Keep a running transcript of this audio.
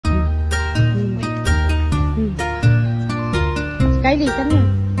Skyleigh, come here.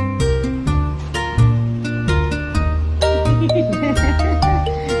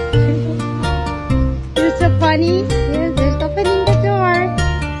 You're so funny. Yes, there's opening the door.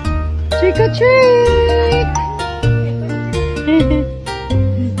 Trick or treat.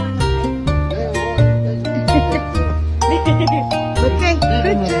 Okay,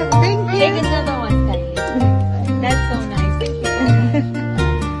 good job. Thank you. Take another one, Skyleigh. That's so nice. Thank you.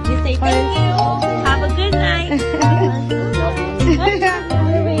 You say thank you. Have a good night.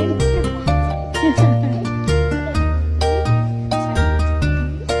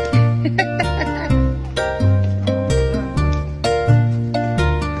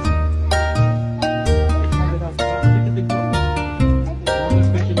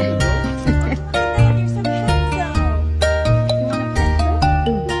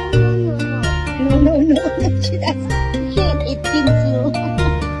 No, she doesn't. It pins you.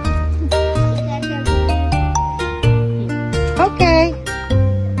 Okay.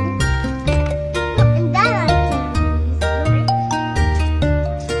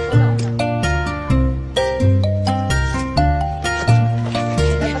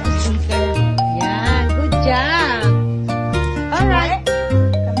 Yeah, good job. All right.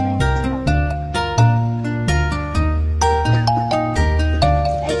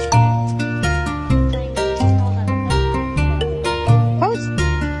 Post.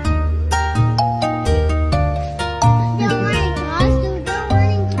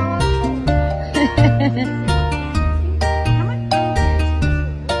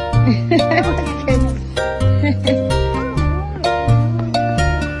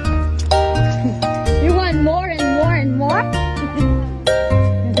 You want more and more and more?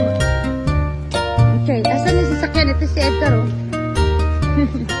 Okay, asan yung sasakyan? Ito si Edgar, oh.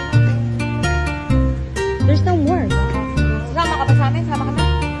 There's no more. Sama ka pa sa amin? Sama ka na.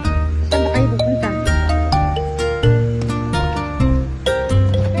 Saan ba kayo pupunta?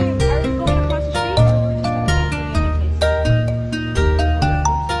 Are you going across the street?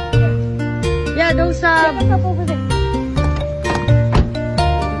 Yeah, those What's up over there?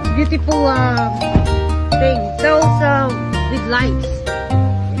 beautiful things. Those with lights.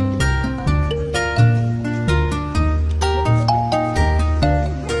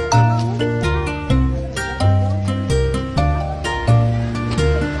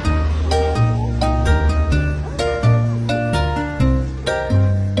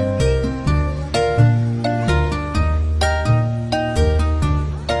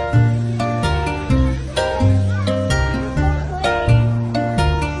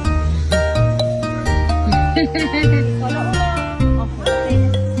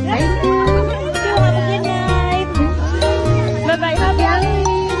 Thank you. Have a good night. Bye-bye. Happy Halloween.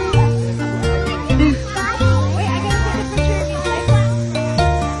 Wait, I gotta take a picture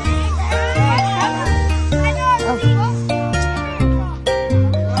of you.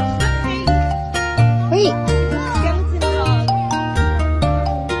 Wait, Skeleton dog.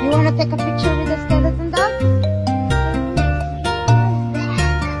 you want to take a picture with the skeleton dog?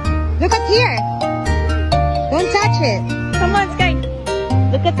 Look at here. Don't touch it. Come on, Sky.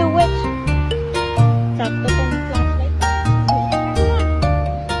 Look at the witch. Sakto pong flashlight.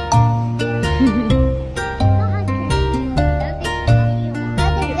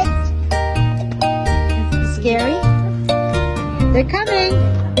 Scary? They're coming.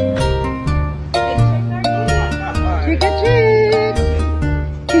 Trick or treat.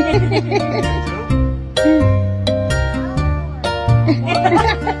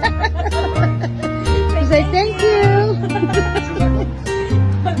 Say thank you.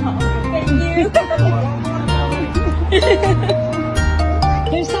 Thank you.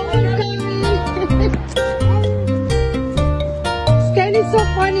 There's someone coming. Skyleigh's so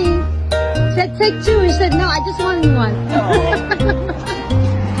funny. She said take two. He said no, I just want one.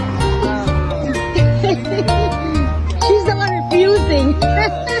 She's the one refusing.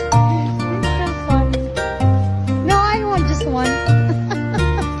 No, I want just one.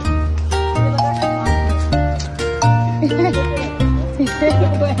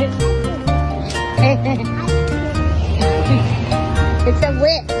 It's a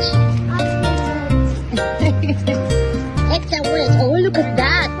witch. It's a witch. Oh, look at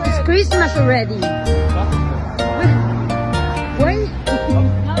that. It's Christmas already. Where?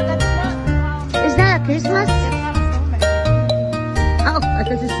 No, that's not. Is that a Christmas? That's not a snowman. Oh, I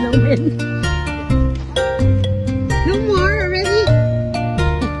thought it's snowman. No more already?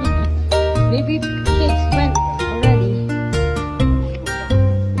 Maybe kids went already.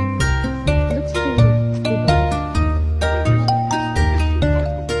 Looks too big.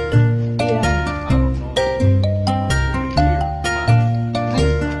 Yeah.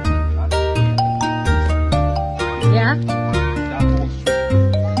 Yeah?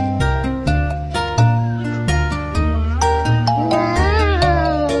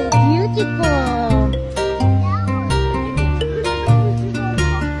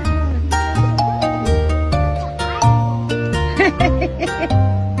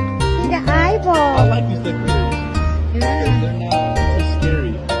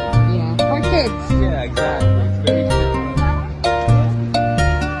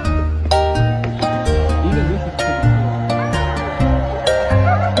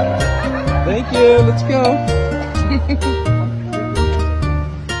 Let's go.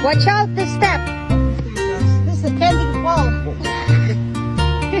 Watch out the step. This is a pending fall.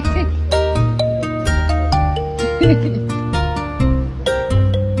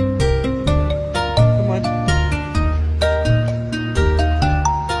 Come on.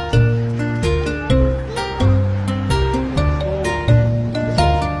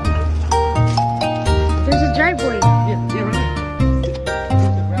 There's a driveway. Yeah, right.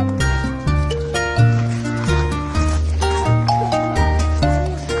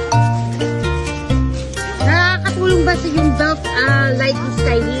 Nakakatulong ba sa yung belt light ni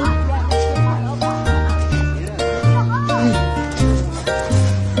Skyleigh?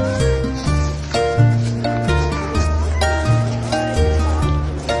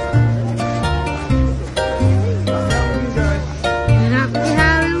 Happy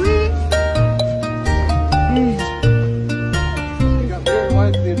Halloween! You got beer and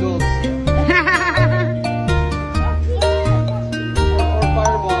wine for the adults. Or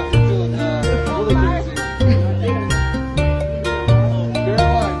fireball if you're feeling really crazy. Beer and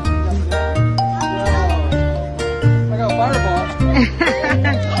wine. I got fireball.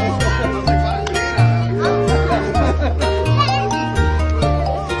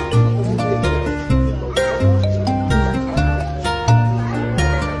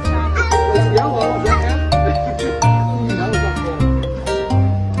 It's yellow, is that it? That was not cool.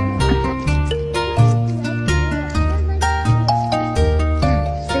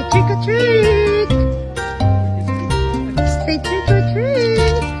 Say trick or treat! Say trick or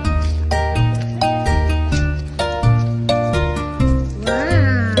treat!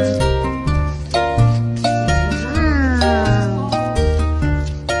 Wow! Wow!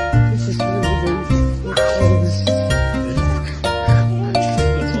 This is really nice.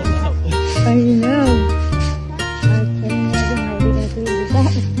 I know. I can imagine how did I do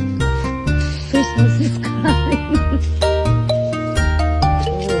that. Christmas is coming.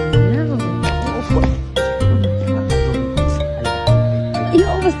 You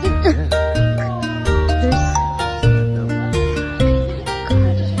almost did that.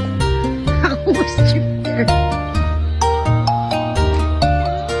 I almost tripped there.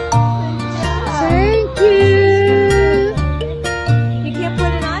 Thank you. You can't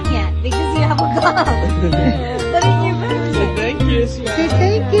put it on yet because you have a glove. Put it in your basket. Thank you. Say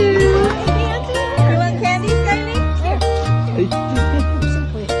thank you. You want candy, Skyleigh?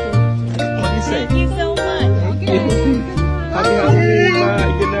 What do you say? Thank you so much. Thank you. Happy Halloween.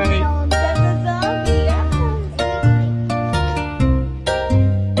 Bye. Good night. That's a zombie.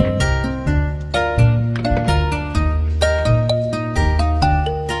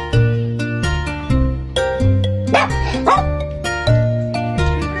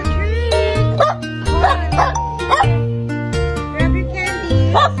 Grab your candy.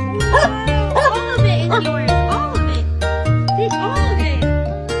 All of it is yours. All of it. Take all of it.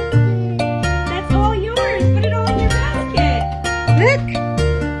 That's all yours. Put it all in your basket. Look.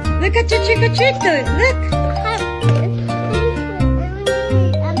 Look at your trick or treat. Look.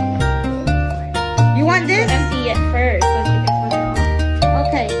 You want this? Empty it first so you can put it all.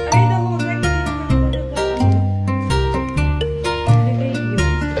 Okay.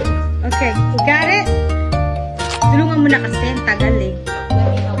 Okay. You got it? Tulungan mo na kasi. Ang tagal eh. Let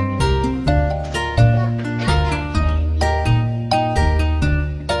me help you.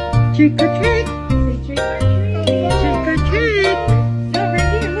 Trick or treat. Say trick or treat. Trick or treat. No, right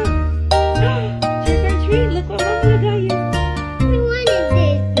here, look. Trick or treat. Look what Mama got you.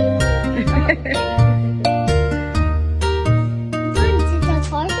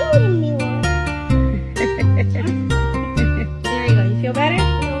 There you go. You feel better?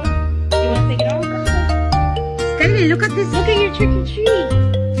 You want to take it off? Skyleigh, look at this. Look at your trick or treat.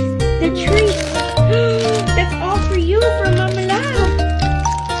 The tree.